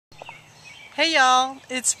Hey y'all,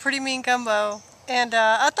 it's Pretty Mean Gumbo, and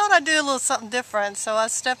I thought I'd do a little something different, so I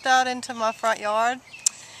stepped out into my front yard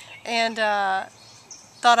and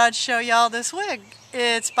thought I'd show y'all this wig.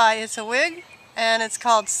 It's a wig, and it's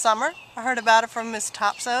called Summer. I heard about it from Miss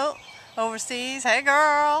Topso overseas. Hey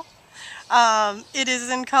girl! It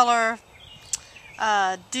is in color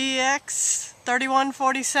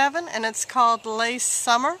DX3147, and it's called Lace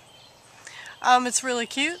Summer. It's really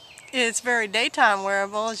cute. It's very daytime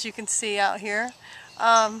wearable, as you can see out here.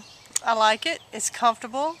 I like it. It's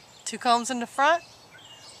comfortable. 2 combs in the front,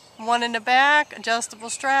 1 in the back, adjustable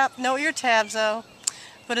strap. No ear tabs though,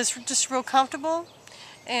 but it's just real comfortable,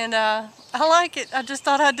 and I like it. I just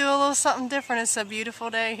thought I'd do a little something different. It's a beautiful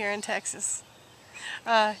day here in Texas.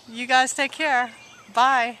 You guys take care.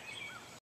 Bye.